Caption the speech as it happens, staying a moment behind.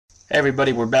Hey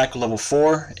everybody, we're back to level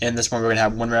 4, and this one we're going to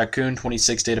have 1 raccoon,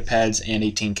 26 data pads, and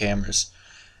 18 cameras.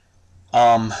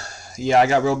 Yeah, I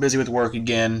got real busy with work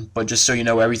again, but just so you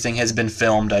know, everything has been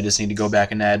filmed. I just need to go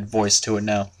back and add voice to it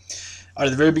now.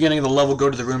 At the very beginning of the level, go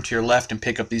to the room to your left and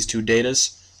pick up these 2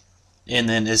 datas. And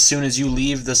then as soon as you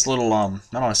leave this little, I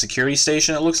don't know, security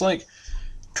station it looks like,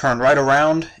 turn right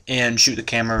around and shoot the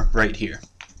camera right here.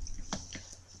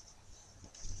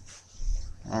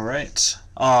 Alright.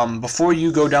 Before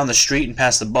you go down the street and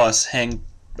past the bus, hang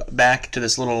back to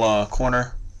this little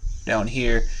corner down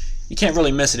here. You can't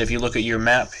really miss it if you look at your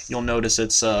map. You'll notice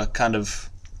it's kind of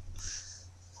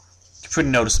pretty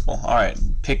noticeable. Alright,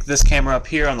 pick this camera up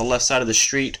here on the left side of the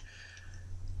street.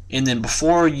 And then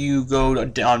before you go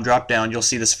down, drop down, you'll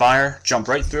see this fire. Jump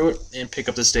right through it and pick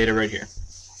up this data right here.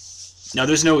 Now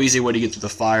there's no easy way to get through the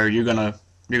fire. You're gonna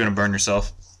burn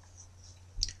yourself.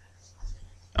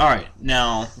 Alright,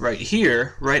 now right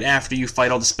here, right after you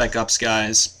fight all the Spec Ops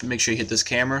guys, make sure you hit this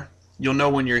camera. You'll know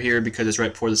when you're here because it's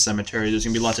right before the cemetery. There's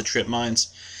going to be lots of trip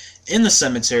mines. In the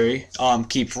cemetery,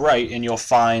 keep right and you'll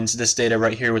find this data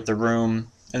right here with the room,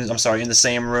 and I'm sorry, in the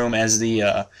same room as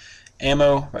the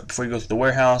ammo. Right before you go to the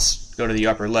warehouse, go to the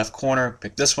upper left corner,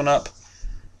 pick this one up.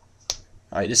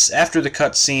 Alright, just after the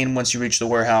cutscene, once you reach the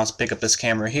warehouse, pick up this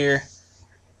camera here,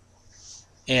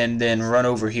 and then run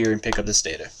over here and pick up this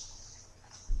data.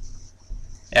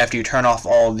 After you turn off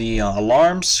all the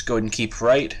alarms, go ahead and keep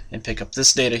right and pick up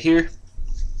this data here.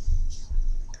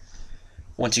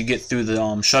 Once you get through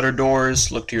the shutter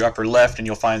doors, look to your upper left and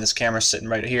you'll find this camera sitting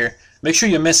right here. Make sure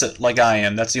you miss it like I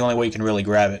am. That's the only way you can really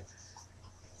grab it.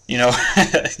 You know,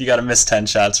 you gotta miss 10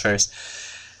 shots first.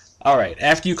 Alright,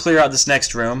 after you clear out this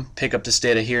next room, pick up this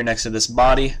data here next to this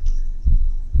body.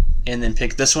 And then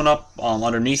pick this one up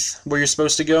underneath where you're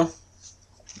supposed to go.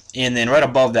 And then right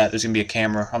above that, there's going to be a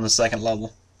camera on the second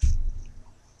level.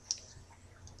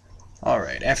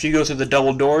 Alright, after you go through the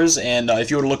double doors, and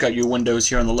if you were to look out your windows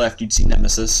here on the left, you'd see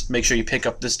Nemesis. Make sure you pick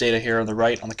up this data here on the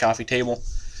right on the coffee table,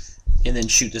 and then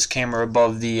shoot this camera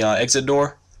above the exit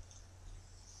door.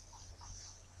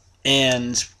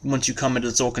 And once you come into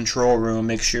this old control room,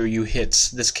 make sure you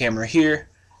hit this camera here,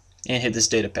 and hit this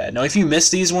data pad. Now if you miss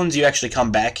these ones, you actually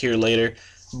come back here later,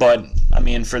 but, I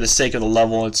mean, for the sake of the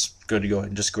level, it's good to go ahead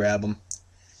and just grab them.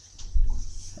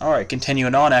 Alright,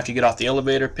 continuing on, after you get off the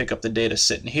elevator, pick up the data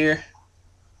sitting here,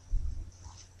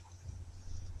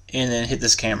 and then hit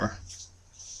this camera.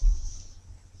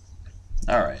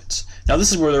 Alright, now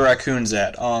this is where the raccoon's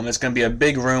at. It's going to be a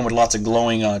big room with lots of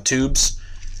glowing tubes.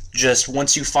 Just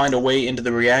once you find a way into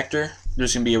the reactor,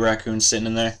 there's going to be a raccoon sitting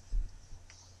in there.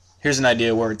 Here's an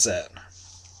idea where it's at.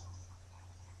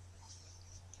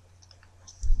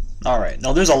 Alright,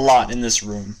 now there's a lot in this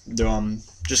room.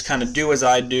 Just kind of do as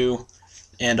I do,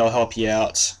 and I'll help you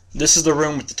out. This is the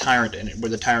room with the tyrant in it, where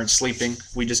the tyrant's sleeping.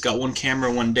 We just got 1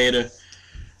 camera, 1 data.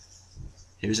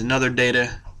 Here's another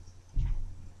data.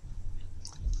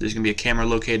 There's going to be a camera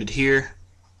located here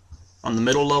on the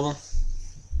middle level.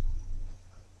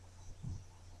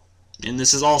 And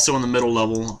this is also on the middle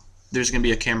level. There's going to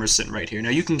be a camera sitting right here. Now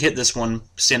you can hit this one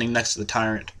standing next to the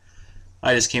tyrant.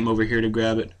 I just came over here to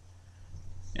grab it.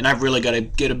 And I've really got to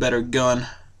get a better gun.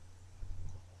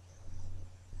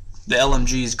 The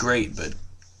LMG is great, but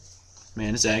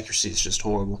man, its accuracy is just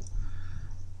horrible.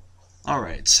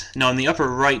 Alright, now on the upper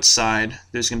right side,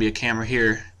 there's going to be a camera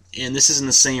here. And this is in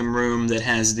the same room that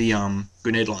has the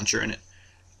grenade launcher in it.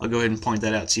 I'll go ahead and point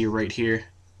that out to you right here.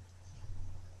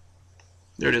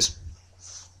 There it is.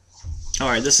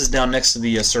 Alright, this is down next to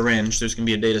the syringe. There's going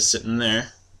to be a data sitting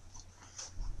there.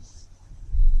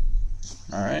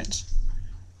 Alright.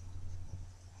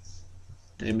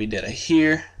 There's going to be data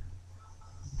here.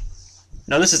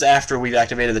 Now this is after we've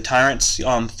activated the tyrants.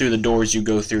 Through the doors you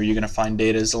go through, you're going to find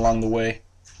data along the way.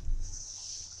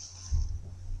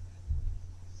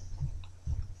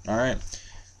 Alright.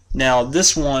 Now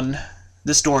this one,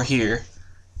 this door here,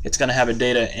 it's going to have a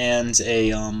data and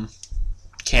a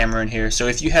camera in here. So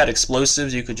if you had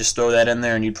explosives, you could just throw that in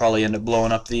there and you'd probably end up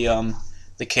blowing up the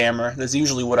camera. That's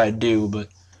usually what I do, but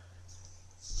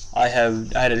I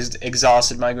had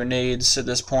exhausted my grenades at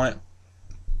this point.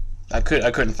 I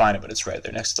couldn't find it, but it's right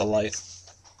there next to the light.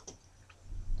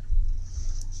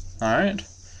 Alright.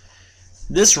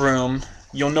 This room,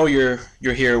 you'll know you're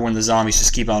here when the zombies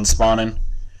just keep on spawning.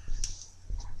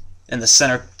 In the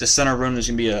center room, there's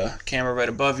gonna be a camera right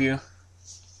above you.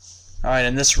 Alright,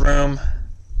 in this room,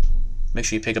 make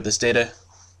sure you pick up this data.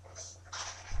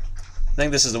 I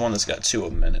think this is the one that's got 2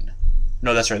 of them in it.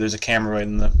 No, that's right, there's a camera right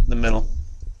in the middle.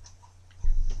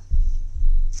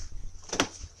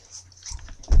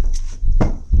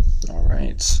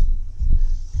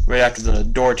 Right after the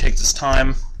door takes its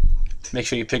time, Make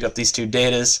sure you pick up these 2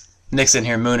 datas. Nick's in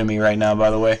here mooning me right now, by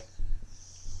the way.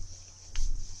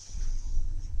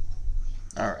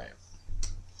 Alright.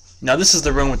 Now this is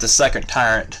the room with the second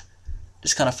tyrant.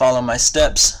 Just kind of follow my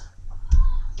steps.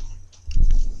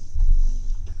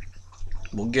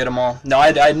 We'll get them all. No,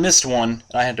 I'd missed one.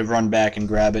 I had to run back and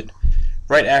grab it.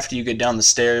 Right after you get down the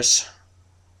stairs.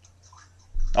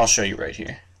 I'll show you right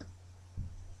here.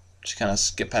 Just kind of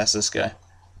skip past this guy.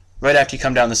 Right after you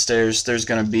come down the stairs, there's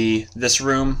going to be this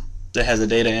room that has the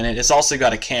data in it. It's also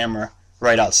got a camera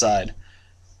right outside.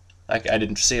 I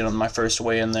didn't see it on my first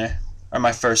way in there. Or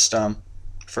my first time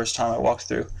I walked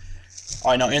through.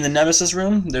 Alright, now in the Nemesis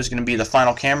room, there's going to be the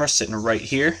final camera sitting right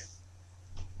here.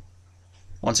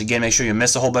 Once again, make sure you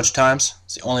miss a whole bunch of times.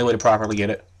 It's the only way to properly get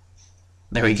it.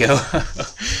 There we go.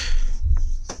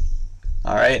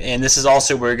 Alright, and this is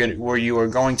also where you are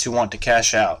going to want to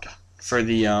cash out for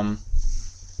the end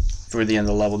of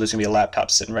the level. There's going to be a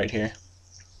laptop sitting right here.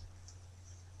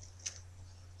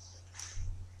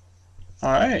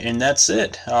 Alright, and that's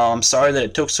it. I'm sorry that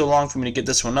it took so long for me to get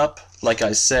this one up. Like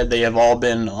I said, they've all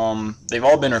been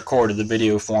recorded. The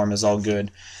video form is all good.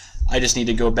 I just need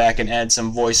to go back and add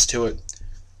some voice to it.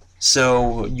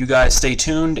 So you guys stay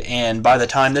tuned, and by the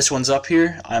time this one's up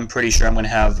here, I'm pretty sure I'm going to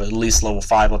have at least level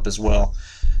 5 up as well.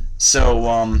 So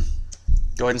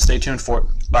go ahead and stay tuned for it.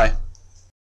 Bye.